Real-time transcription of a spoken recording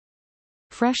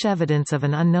fresh evidence of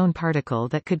an unknown particle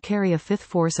that could carry a fifth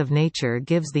force of nature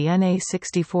gives the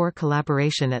Na64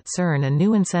 collaboration at CERN a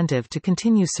new incentive to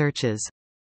continue searches.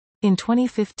 In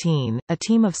 2015, a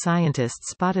team of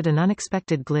scientists spotted an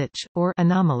unexpected glitch, or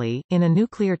anomaly, in a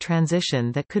nuclear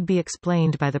transition that could be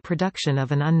explained by the production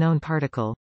of an unknown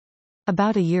particle.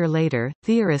 About a year later,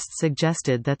 theorists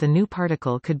suggested that the new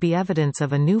particle could be evidence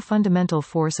of a new fundamental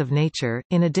force of nature,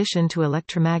 in addition to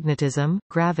electromagnetism,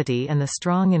 gravity and the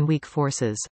strong and weak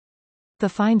forces. The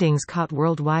findings caught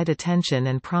worldwide attention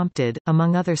and prompted,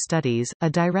 among other studies, a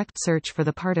direct search for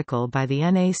the particle by the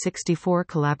Na64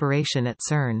 collaboration at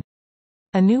CERN.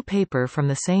 A new paper from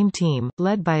the same team,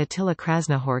 led by Attila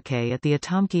Krasznahorkay at the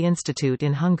Atomki Institute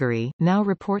in Hungary, now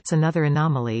reports another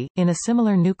anomaly, in a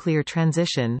similar nuclear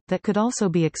transition, that could also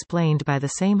be explained by the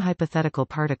same hypothetical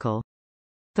particle.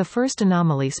 The first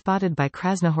anomaly spotted by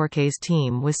Krasznahorkay's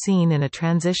team was seen in a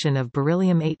transition of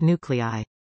beryllium-8 nuclei.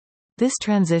 This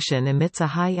transition emits a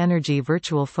high-energy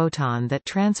virtual photon that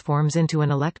transforms into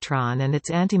an electron and its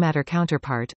antimatter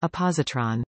counterpart, a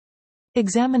positron.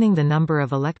 Examining the number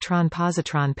of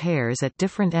electron-positron pairs at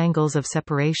different angles of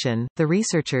separation, the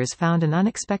researchers found an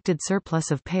unexpected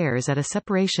surplus of pairs at a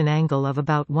separation angle of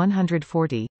about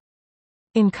 140.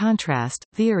 In contrast,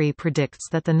 theory predicts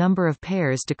that the number of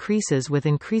pairs decreases with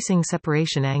increasing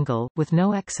separation angle, with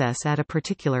no excess at a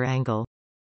particular angle.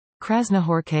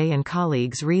 Krasznahorkay and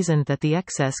colleagues reasoned that the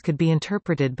excess could be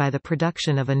interpreted by the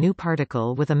production of a new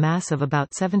particle with a mass of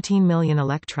about 17 million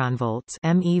electronvolts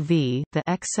 (MeV), the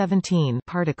X17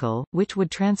 particle, which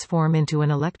would transform into an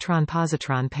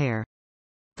electron-positron pair.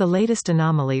 The latest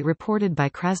anomaly reported by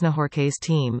Krasznahorkay's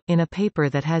team, in a paper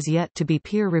that has yet to be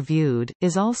peer-reviewed,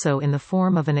 is also in the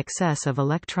form of an excess of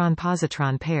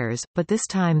electron-positron pairs, but this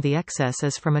time the excess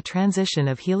is from a transition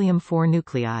of helium-4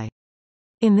 nuclei.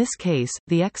 In this case,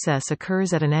 the excess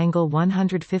occurs at an angle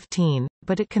 115,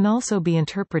 but it can also be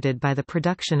interpreted by the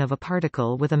production of a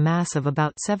particle with a mass of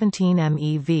about 17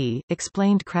 MeV,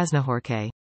 explained Krasznahorkay.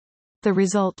 The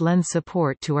result lends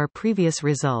support to our previous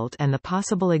result and the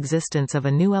possible existence of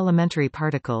a new elementary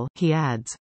particle, he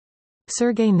adds.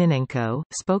 Sergei Ninenko,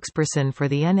 spokesperson for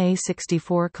the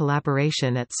Na64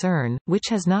 collaboration at CERN, which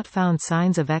has not found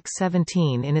signs of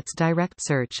X17 in its direct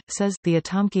search, says, the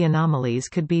Atomki anomalies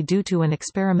could be due to an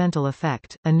experimental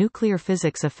effect, a nuclear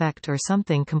physics effect or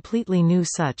something completely new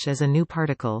such as a new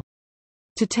particle.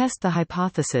 To test the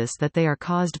hypothesis that they are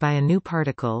caused by a new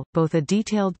particle, both a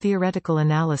detailed theoretical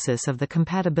analysis of the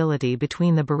compatibility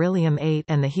between the beryllium-8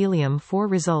 and the helium-4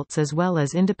 results as well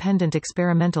as independent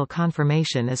experimental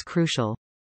confirmation is crucial.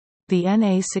 The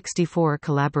Na64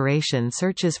 collaboration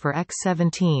searches for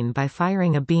X17 by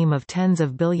firing a beam of tens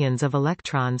of billions of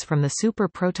electrons from the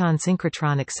super-proton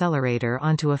synchrotron accelerator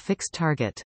onto a fixed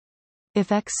target. If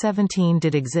X17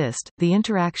 did exist, the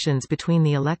interactions between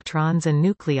the electrons and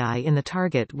nuclei in the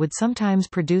target would sometimes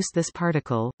produce this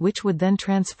particle, which would then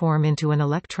transform into an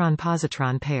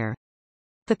electron-positron pair.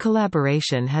 The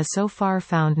collaboration has so far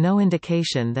found no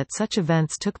indication that such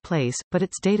events took place, but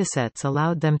its datasets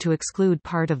allowed them to exclude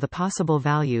part of the possible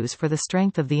values for the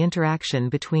strength of the interaction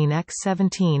between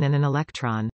X17 and an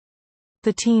electron.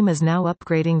 The team is now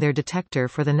upgrading their detector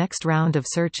for the next round of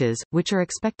searches, which are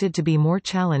expected to be more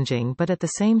challenging but at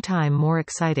the same time more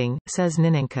exciting, says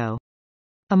Ninenko.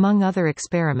 Among other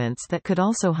experiments that could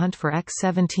also hunt for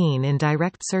X17 in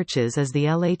direct searches is the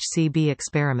LHCb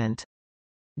experiment.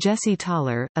 Jesse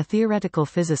Thaler, a theoretical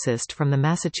physicist from the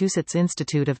Massachusetts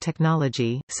Institute of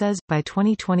Technology, says, by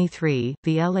 2023,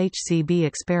 the LHCb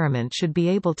experiment should be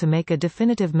able to make a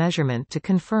definitive measurement to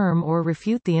confirm or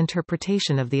refute the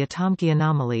interpretation of the Atomki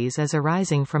anomalies as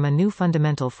arising from a new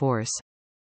fundamental force.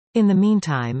 In the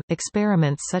meantime,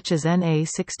 experiments such as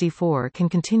Na64 can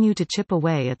continue to chip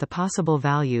away at the possible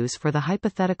values for the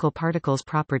hypothetical particle's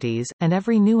properties, and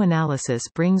every new analysis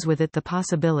brings with it the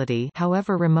possibility,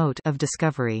 however remote, of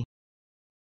discovery.